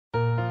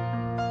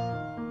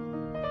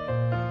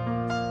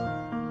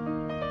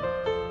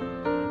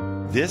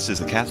This is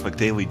the Catholic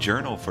Daily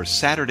Journal for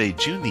Saturday,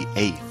 June the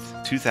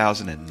 8th,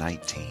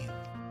 2019.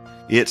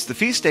 It's the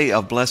feast day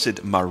of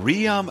Blessed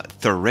Mariam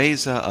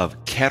Theresa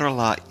of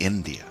Kerala,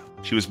 India.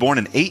 She was born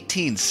in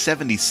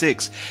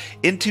 1876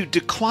 into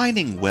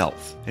declining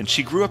wealth, and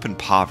she grew up in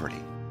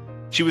poverty.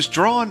 She was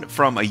drawn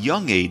from a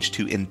young age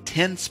to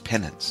intense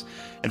penance,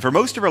 and for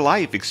most of her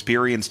life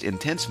experienced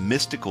intense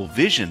mystical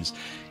visions,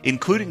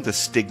 including the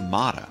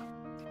stigmata.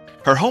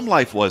 Her home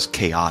life was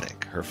chaotic.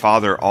 Her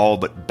father all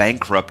but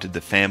bankrupted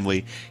the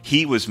family.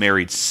 He was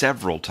married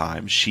several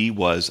times. She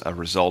was a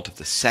result of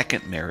the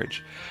second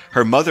marriage.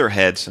 Her mother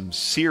had some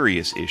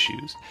serious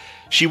issues.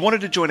 She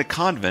wanted to join a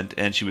convent,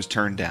 and she was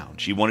turned down.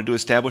 She wanted to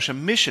establish a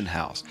mission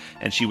house,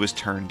 and she was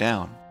turned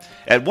down.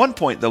 At one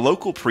point, the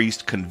local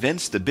priest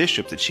convinced the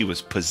bishop that she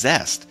was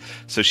possessed,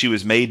 so she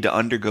was made to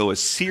undergo a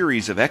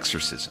series of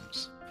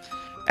exorcisms.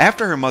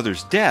 After her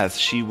mother's death,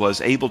 she was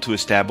able to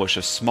establish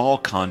a small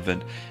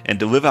convent and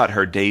to live out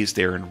her days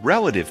there in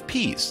relative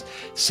peace,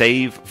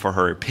 save for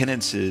her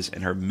penances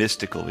and her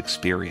mystical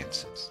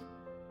experiences.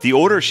 The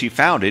order she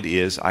founded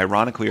is,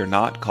 ironically or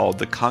not, called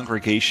the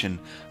Congregation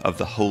of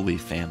the Holy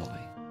Family.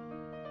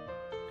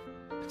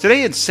 Today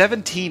in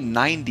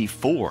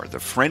 1794,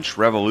 the French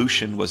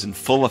Revolution was in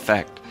full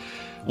effect,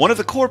 one of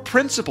the core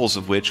principles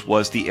of which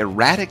was the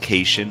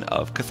eradication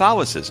of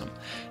Catholicism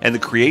and the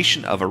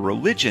creation of a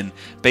religion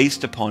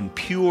based upon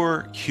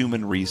pure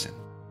human reason.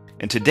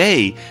 And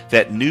today,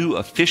 that new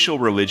official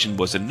religion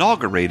was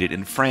inaugurated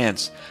in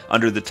France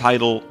under the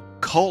title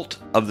Cult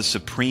of the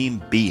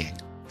Supreme Being.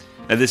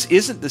 Now, this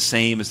isn't the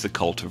same as the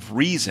Cult of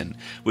Reason,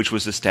 which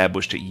was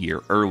established a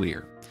year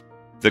earlier.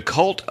 The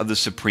Cult of the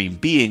Supreme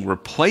Being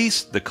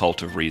replaced the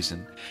Cult of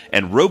Reason,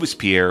 and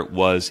Robespierre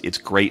was its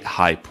great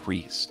high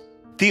priest.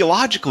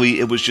 Theologically,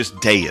 it was just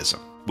deism,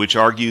 which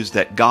argues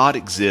that God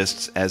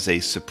exists as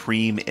a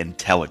supreme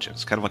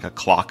intelligence, kind of like a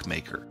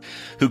clockmaker,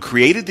 who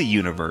created the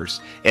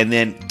universe and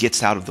then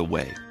gets out of the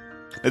way.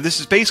 Now, this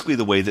is basically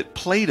the way that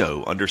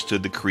Plato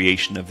understood the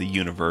creation of the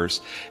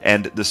universe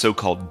and the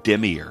so-called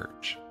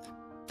demiurge.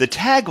 The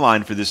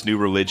tagline for this new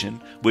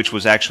religion, which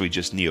was actually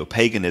just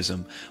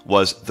neo-paganism,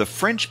 was "The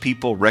French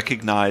people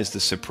recognize the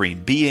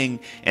supreme being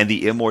and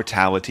the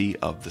immortality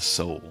of the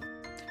soul."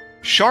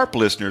 Sharp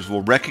listeners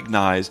will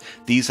recognize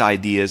these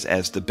ideas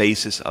as the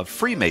basis of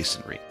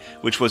Freemasonry,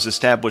 which was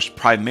established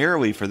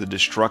primarily for the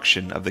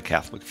destruction of the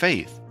Catholic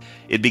faith.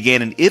 It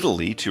began in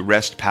Italy to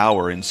wrest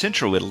power in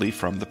central Italy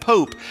from the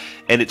Pope,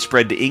 and it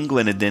spread to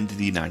England and then to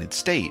the United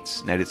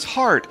States. And at its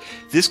heart,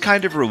 this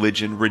kind of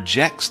religion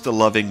rejects the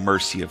loving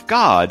mercy of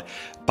God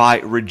by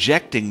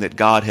rejecting that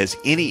God has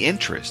any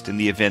interest in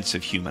the events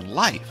of human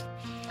life.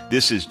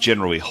 This is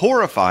generally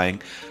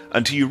horrifying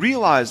until you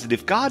realize that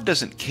if God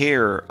doesn't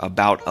care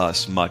about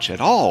us much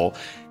at all,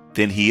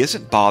 then He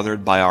isn't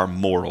bothered by our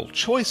moral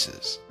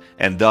choices,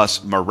 and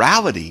thus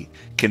morality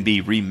can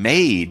be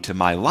remade to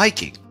my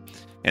liking.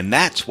 And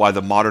that's why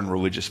the modern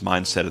religious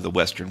mindset of the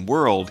Western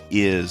world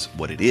is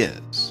what it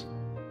is.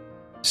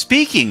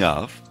 Speaking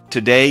of,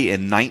 today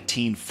in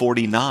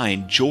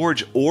 1949,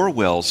 George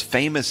Orwell's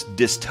famous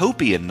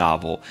dystopian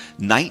novel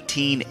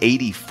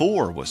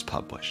 1984 was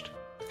published.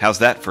 How's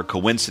that for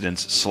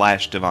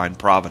coincidence/divine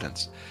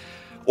providence?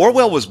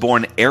 Orwell was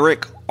born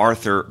Eric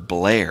Arthur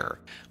Blair,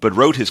 but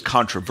wrote his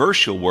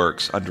controversial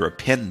works under a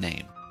pen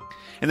name.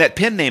 And that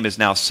pen name is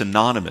now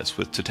synonymous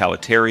with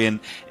totalitarian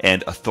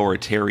and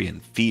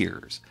authoritarian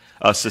fears.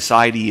 A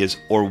society is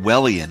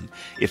Orwellian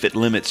if it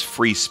limits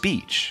free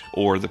speech,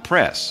 or the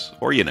press,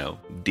 or,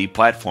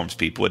 deplatforms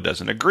people it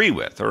doesn't agree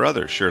with, or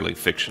other surely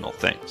fictional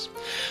things.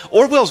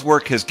 Orwell's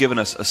work has given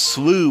us a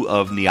slew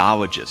of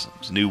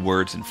neologisms, new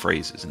words and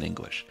phrases in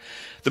English.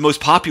 The most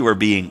popular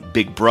being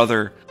Big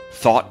Brother,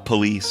 Thought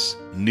Police,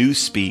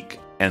 Newspeak,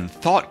 and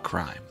Thought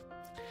Crime.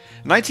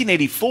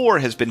 1984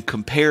 has been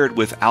compared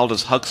with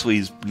Aldous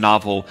Huxley's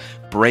novel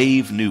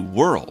Brave New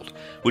World,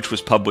 which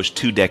was published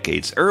 2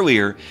 decades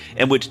earlier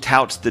and which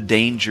touts the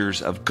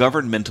dangers of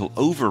governmental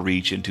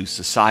overreach into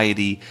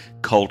society,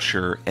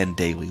 culture, and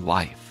daily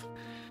life.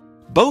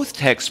 Both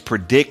texts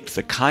predict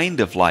the kind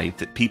of life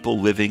that people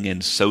living in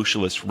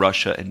socialist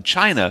Russia and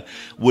China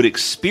would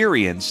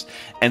experience,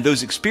 and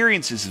those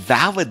experiences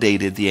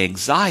validated the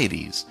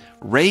anxieties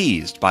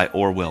raised by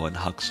Orwell and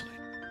Huxley.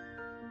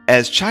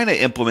 As China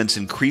implements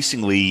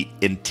increasingly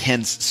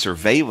intense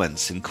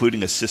surveillance,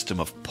 including a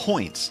system of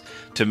points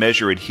to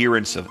measure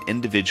adherence of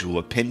individual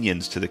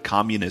opinions to the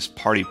Communist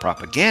Party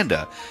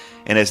propaganda,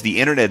 and as the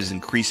internet is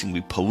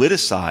increasingly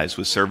politicized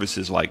with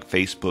services like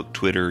Facebook,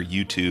 Twitter,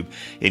 YouTube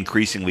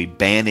increasingly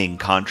banning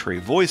contrary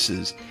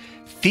voices,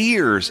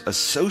 fears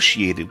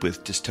associated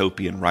with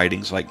dystopian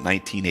writings like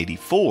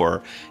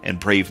 1984 and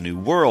Brave New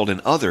World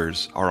and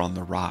others are on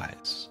the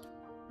rise.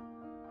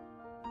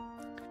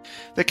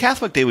 The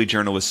Catholic Daily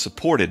Journal is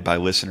supported by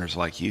listeners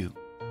like you.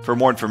 For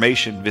more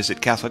information,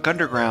 visit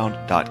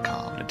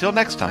CatholicUnderground.com. Until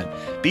next time,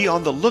 be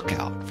on the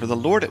lookout for the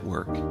Lord at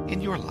work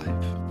in your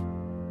life.